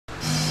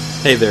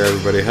Hey there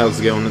everybody, how's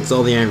it going? It's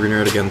the Angry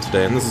Nerd again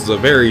today, and this is a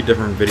very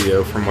different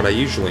video from what I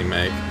usually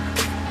make.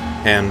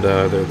 And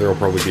there'll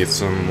probably be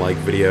some,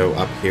 video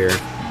up here.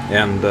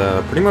 And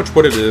pretty much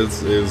what it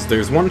is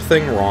there's one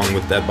thing wrong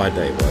with Dead by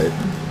Daylight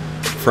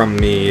from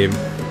me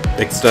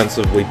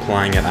extensively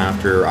playing it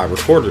after I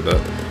recorded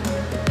it.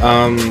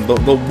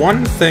 The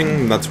one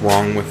thing that's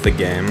wrong with the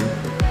game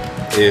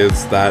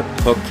is that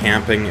hook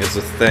camping is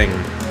a thing,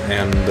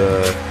 and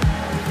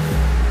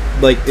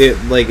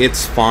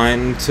it's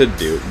fine to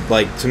do.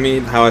 To me,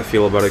 how I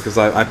feel about it, because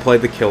I played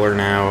the Killer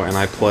now, and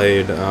I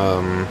played,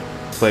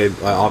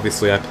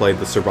 obviously I played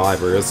the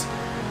Survivors.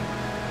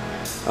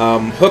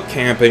 Hook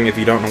camping, if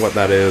you don't know what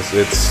that is,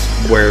 it's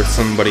where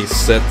somebody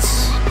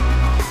sits,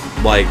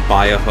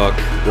 by a hook,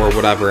 or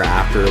whatever,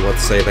 after,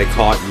 let's say, they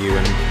caught you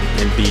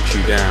and beat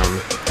you down,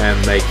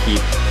 and they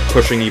keep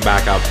pushing you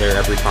back out there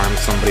every time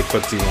somebody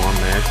puts you on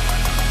there.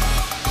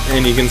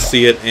 And you can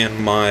see it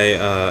in my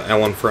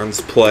Ellen Friends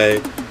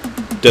play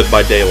Dead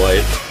by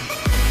Daylight,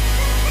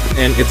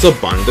 and it's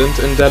abundant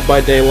in Dead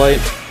by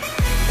Daylight,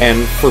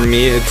 and for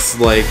me it's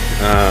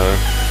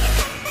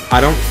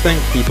I don't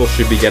think people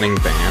should be getting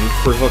banned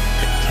for hook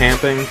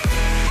camping,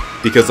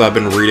 because I've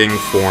been reading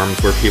forums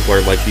where people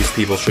are like, these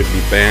people should be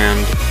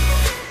banned,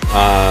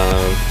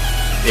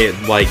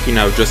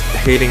 just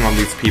hating on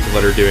these people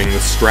that are doing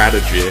this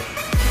strategy.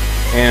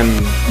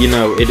 And,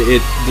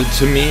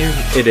 to me,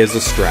 it is a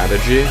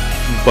strategy,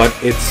 but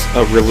it's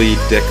a really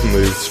dick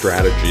move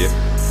strategy.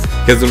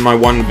 Because in my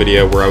one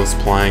video where I was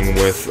playing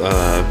with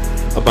a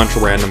bunch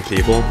of random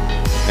people,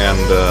 and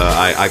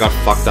I got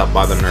fucked up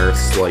by the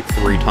nurse 3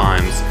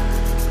 times.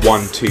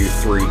 1, 2,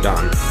 3,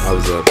 done. I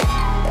was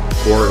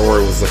or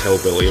it was a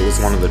hillbilly, it was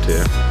one of the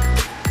two.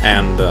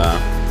 And,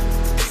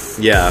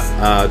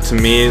 to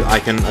me, I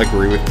can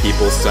agree with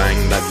people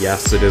saying that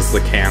yes, it is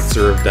the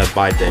cancer of Dead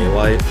by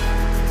Daylight,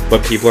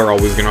 but people are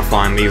always gonna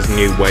find these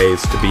new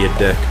ways to be a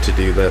dick, to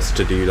do this,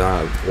 to do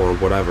that, or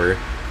whatever.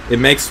 It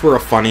makes for a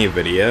funny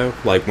video,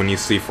 when you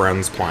see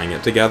friends playing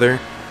it together.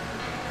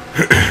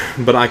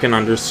 But I can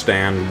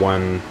understand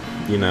when,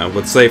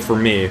 let's say for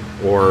me,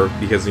 or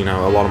because, a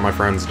lot of my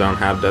friends don't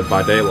have Dead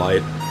by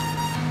Daylight,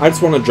 I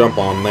just want to jump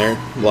on there,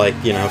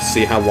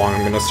 see how long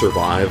I'm gonna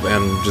survive,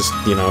 and just,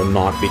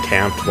 not be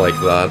camped like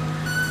that.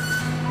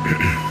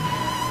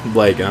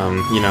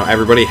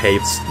 Everybody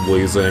hates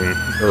losing,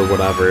 or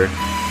whatever,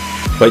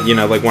 but,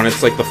 when it's,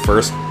 the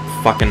first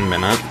fucking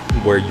minute,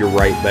 where you're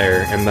right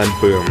there, and then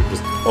boom,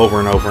 just over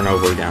and over and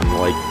over again,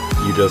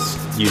 you just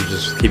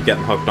keep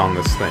getting hooked on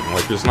this thing,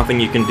 there's nothing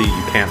you can do,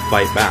 you can't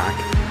fight back.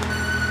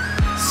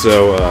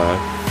 So,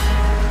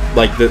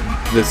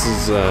 this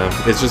is,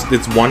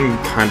 it's one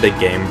kind of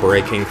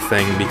game-breaking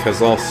thing,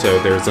 because also,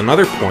 there's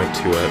another point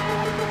to it.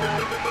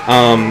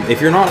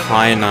 If you're not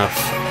high enough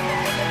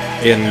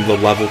in the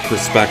level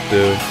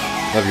perspective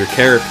of your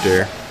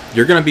character,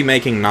 you're gonna be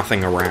making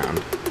nothing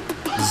around.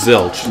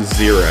 Zilch,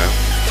 0.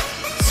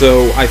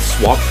 So, I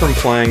swapped from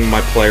playing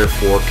my player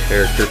 4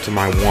 character to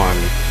my 1,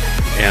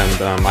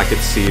 and I could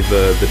see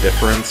the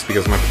difference,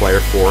 because my player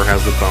 4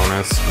 has a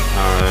bonus,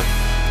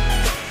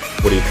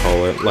 what do you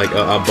call it,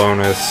 a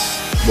bonus,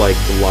 blood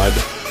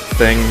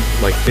thing,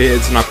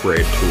 it's an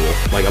upgrade tool,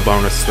 a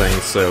bonus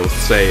thing, so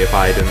say if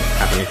I didn't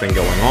have anything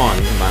going on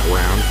in that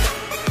round,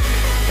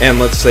 and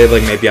let's say,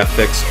 maybe I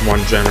fixed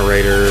one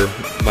generator,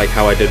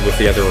 how I did with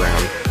the other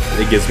round,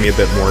 it gives me a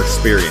bit more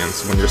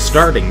experience. When you're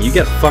starting, you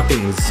get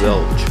fucking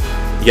zilch.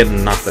 You get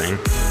nothing.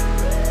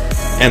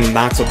 And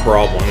that's a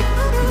problem.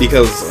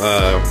 Because,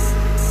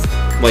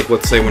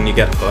 let's say when you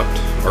get hooked,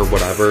 or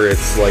whatever,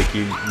 it's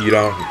you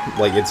don't,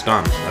 it's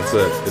done. That's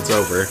it. It's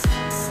over.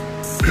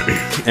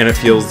 And it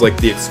feels like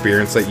the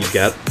experience that you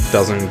get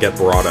doesn't get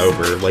brought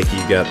over.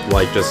 You get,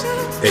 just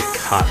it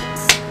cut.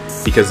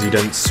 Because you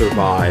didn't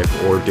survive,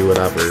 or do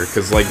whatever.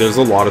 Because, there's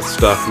a lot of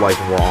stuff,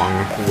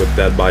 wrong with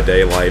Dead by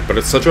Daylight, but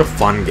it's such a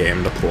fun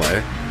game to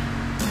play.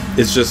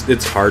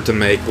 It's hard to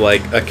make,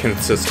 a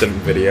consistent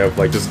video of,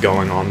 just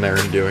going on there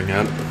and doing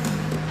it.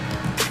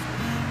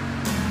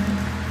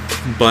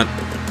 But,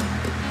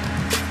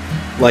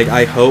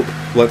 I hope,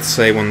 let's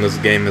say when this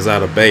game is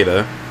out of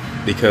beta,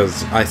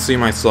 because I see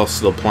myself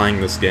still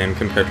playing this game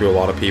compared to a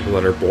lot of people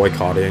that are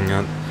boycotting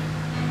it.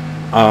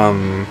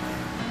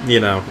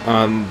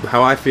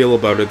 How I feel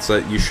about it's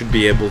that you should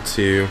be able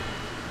to,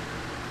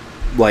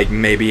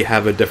 maybe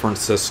have a different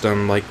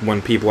system,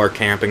 when people are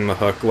camping the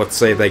hook, let's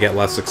say they get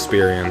less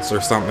experience, or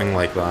something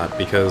like that,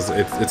 because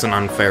it's an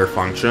unfair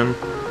function.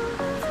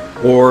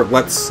 Or,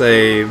 let's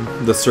say,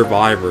 the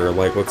Survivor,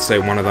 let's say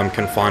one of them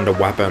can find a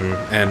weapon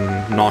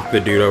and knock the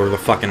dude over the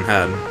fucking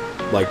head,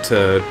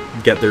 to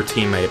get their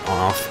teammate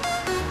off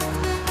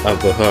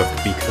of the hook,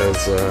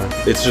 because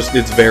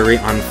it's very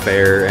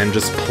unfair, and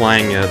just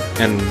playing it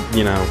and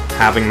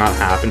having that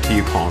happen to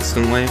you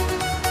constantly,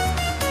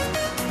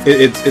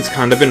 it's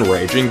kind of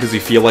enraging, because you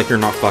feel like you're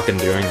not fucking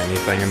doing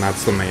anything, and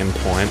that's the main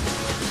point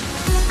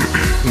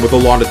with a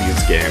lot of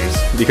these games,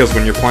 because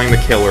when you're playing the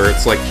Killer,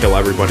 it's kill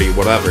everybody,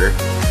 whatever.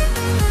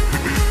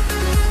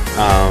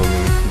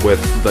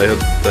 With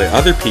the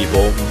other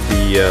people,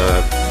 the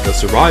the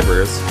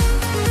survivors.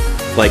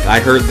 Like, I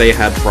heard they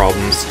had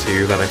problems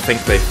too that I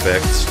think they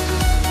fixed.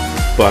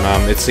 But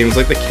it seems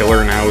like the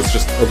killer now is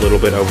just a little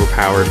bit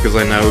overpowered, because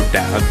I know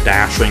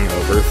dashing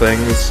over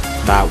things,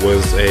 that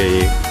was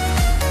a,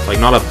 like,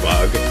 not a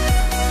bug,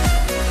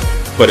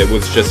 but it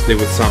was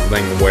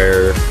something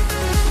where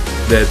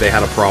they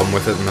had a problem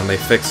with it, and then they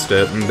fixed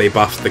it, and they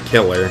buffed the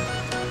killer.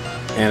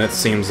 And it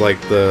seems like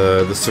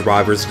the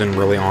survivors didn't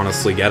really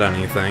honestly get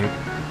anything.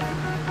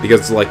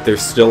 Because, like,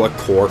 there's still a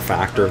core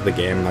factor of the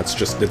game that's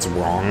just, it's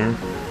wrong.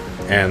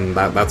 And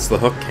that's the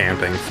hook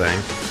camping thing.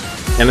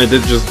 And it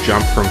did just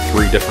jump from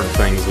 3 different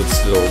things, but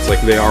still, it's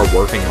like they are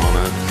working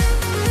on it.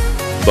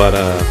 But,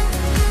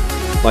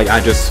 like, I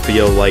just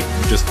feel like,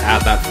 just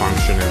add that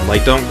function in.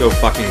 Like, don't go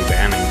fucking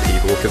banning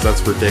people, because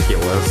that's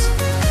ridiculous.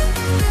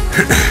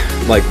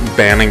 Like,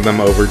 banning them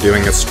over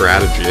doing a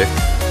strategy.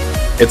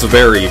 It's a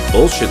very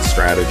bullshit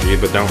strategy,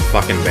 but don't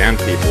fucking ban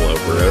people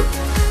over it.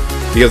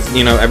 Because,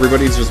 you know,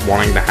 everybody's just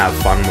wanting to have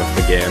fun with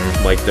the game.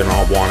 Like, they're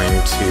not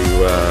wanting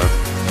to,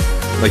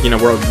 like, you know,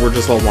 we're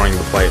just all wanting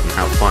to play it and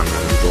have fun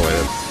and enjoy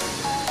it.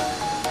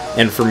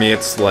 And for me,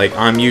 it's like,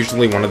 I'm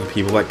usually one of the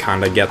people that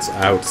kind of gets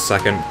out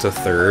second to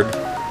third.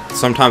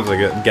 Sometimes I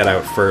get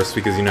out first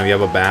because, you know, you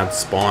have a bad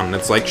spawn, and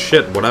it's like,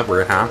 shit,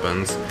 whatever, it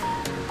happens.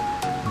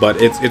 But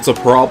it's a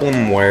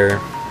problem where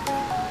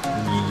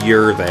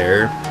you're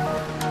there,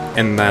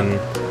 and then,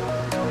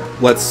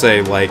 let's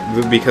say, like,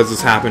 because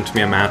this happened to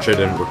me a match I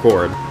didn't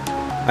record,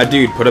 a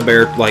dude put a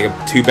bear, like,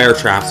 2 bear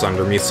traps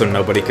under me so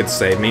nobody could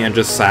save me, and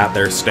just sat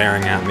there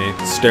staring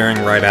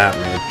right at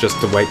me, just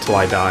to wait till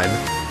I died.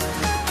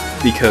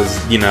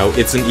 Because, you know,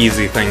 it's an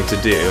easy thing to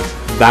do.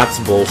 That's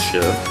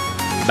bullshit.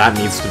 That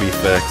needs to be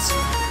fixed.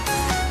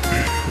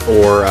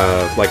 Or,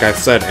 like I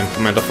said,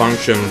 implement a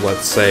function.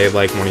 Let's say,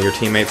 like, one of your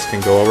teammates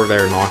can go over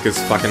there and knock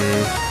this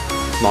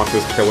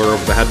killer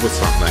over the head with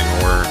something,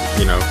 or,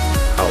 you know,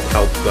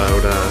 help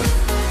out,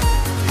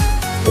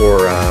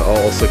 or,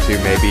 also to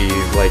maybe,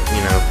 like,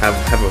 you know, have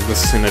a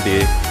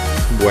vicinity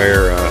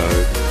where,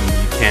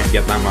 you can't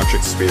get that much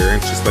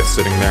experience just by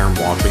sitting there and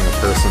watching the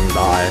person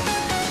die.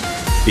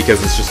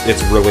 Because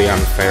it's really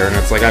unfair, and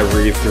it's like, I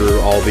read through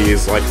all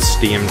these, like,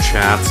 Steam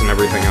chats and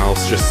everything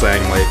else, just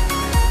saying, like,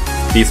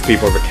 these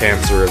people are the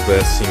cancer of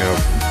this, you know,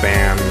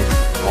 ban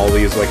all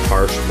these, like,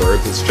 harsh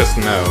words. It's just,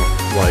 no,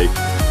 like,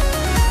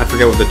 I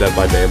forget what the Dead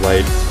by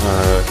Daylight,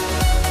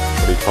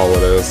 what do you call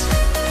it is.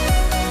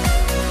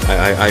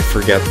 I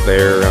forget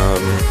their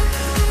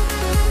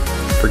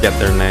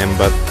name,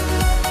 but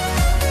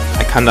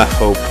I kinda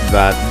hope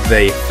that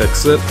they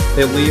fix it,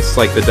 at least,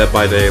 like the Dead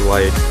by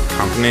Daylight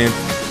company.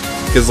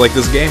 Because, like,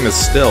 this game is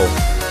still...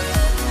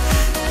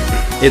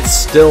 It's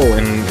still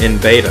in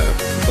beta.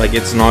 Like,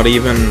 it's not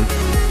even,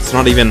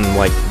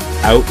 like,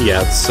 out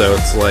yet, so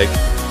it's like...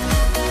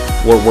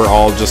 We're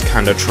all just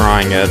kinda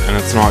trying it, and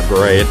it's not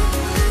great.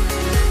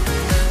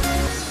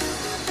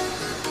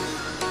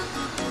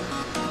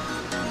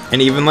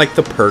 And even, like,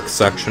 the perk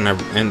section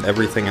and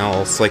everything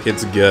else, like,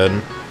 it's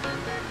good.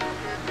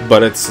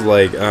 But it's,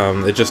 like,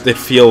 it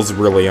feels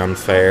really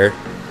unfair.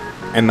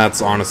 And that's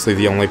honestly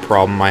the only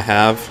problem I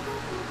have.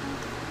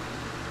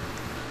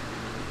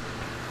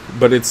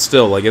 But it's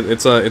still, like,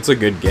 it's a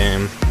good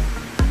game.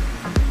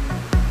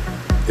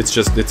 It's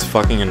just, it's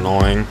fucking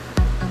annoying.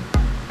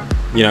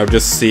 You know,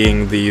 just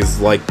seeing these,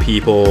 like,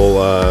 people,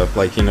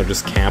 like, you know,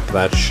 just camp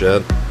that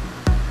shit.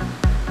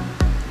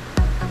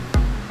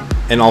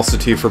 And also,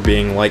 too, for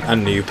being, like, a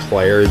new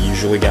player,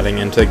 usually getting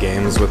into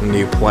games with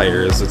new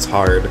players, it's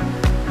hard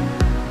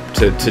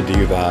to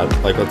do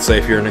that. Like, let's say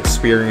if you're an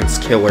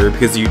experienced killer,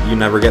 because you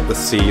never get to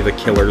see the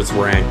killer's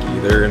rank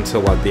either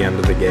until at the end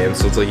of the game,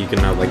 so it's like you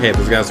can know, like, hey,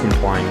 this guy's been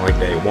playing, like,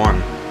 day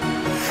 1.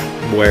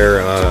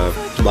 Where,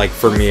 like,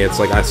 for me, it's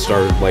like I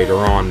started later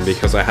on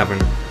because I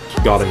haven't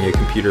got a new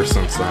computer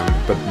since then,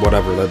 but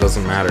whatever, that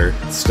doesn't matter.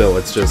 Still,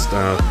 it's just,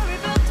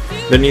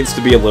 there needs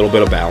to be a little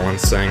bit of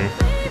balancing.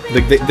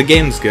 The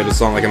game's good,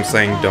 it's not like I'm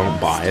saying don't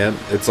buy it.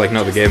 It's like,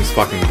 no, the game's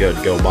fucking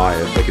good, go buy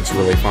it. Like, it's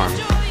really fun.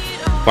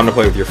 Fun to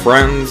play with your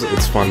friends,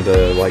 it's fun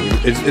to, like,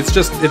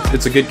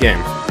 it's a good game.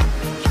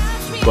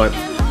 But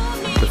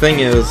the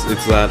thing is,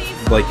 it's that,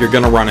 like, you're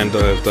gonna run into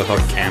the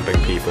hook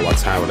camping people,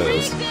 that's how it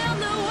is.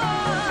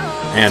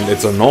 And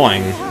it's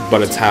annoying,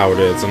 but it's how it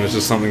is, and it's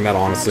just something that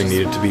honestly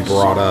needed to be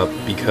brought up,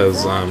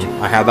 because,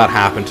 I had that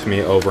happen to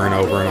me over and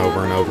over and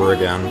over and over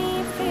again.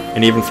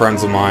 And even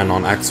friends of mine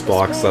on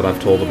Xbox that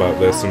I've told about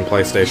this, and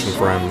PlayStation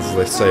friends,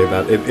 they say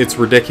that it's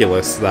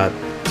ridiculous that,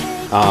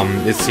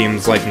 it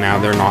seems like now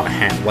they're not,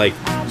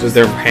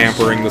 they're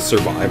hampering the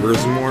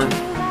survivors more.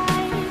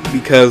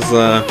 Because,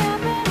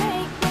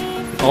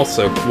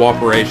 also,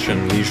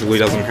 cooperation usually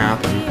doesn't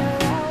happen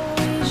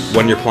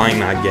when you're playing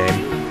that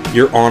game.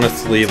 You're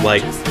honestly,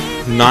 like,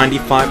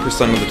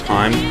 95% of the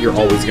time, you're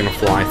always gonna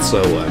fly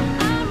solo.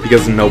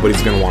 Because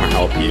nobody's gonna want to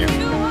help you.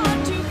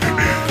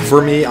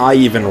 For me, I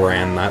even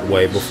ran that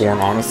way before,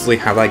 and honestly,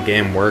 how that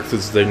game works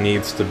is there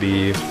needs to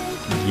be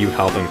you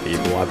helping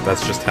people.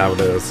 That's just how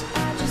it is.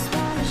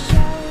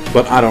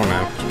 But I don't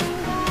know.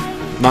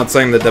 Not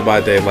saying that Dead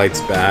by Daylight's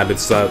bad,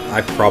 it's that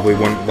I probably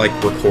wouldn't, like,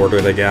 record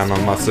it again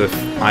unless if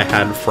I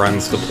had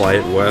friends to play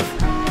it with.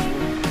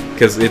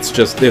 Because it's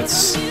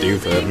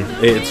stupid.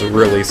 It's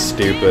really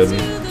stupid,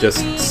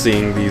 just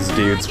seeing these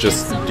dudes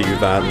just do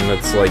that, and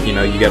it's like, you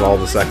know, you get all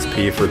this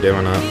XP for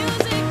doing it.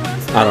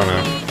 I don't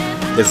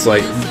know. It's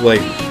like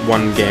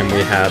one game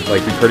we had,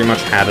 like, we pretty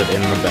much had it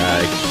in the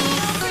bag,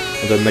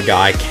 and then the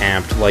guy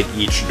camped, like,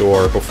 each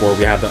door before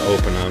we had to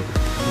open it,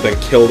 then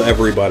killed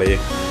everybody.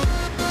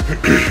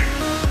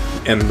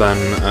 And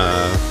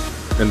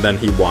then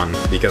he won,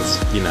 because,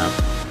 you know,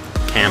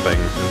 camping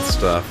and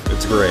stuff.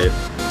 It's great.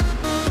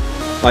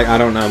 Like, I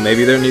don't know,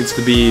 maybe there needs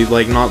to be,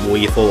 like, not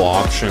lethal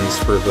options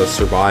for the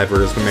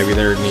survivors, but maybe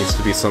there needs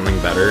to be something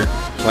better.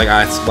 Like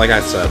I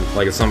said,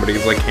 like, if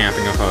somebody's, like,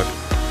 camping a hook,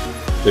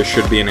 there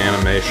should be an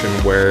animation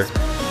where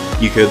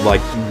you could,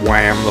 like,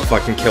 wham the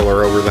fucking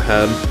killer over the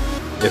head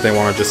if they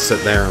want to just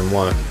sit there and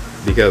look.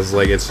 Because,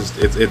 like, it's just,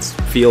 it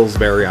feels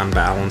very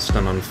unbalanced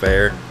and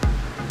unfair.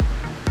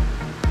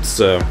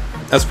 So,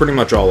 that's pretty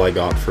much all I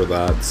got for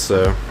that.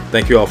 So,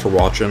 thank you all for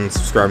watching,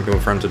 subscribing to a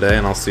friend today,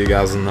 and I'll see you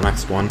guys in the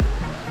next one.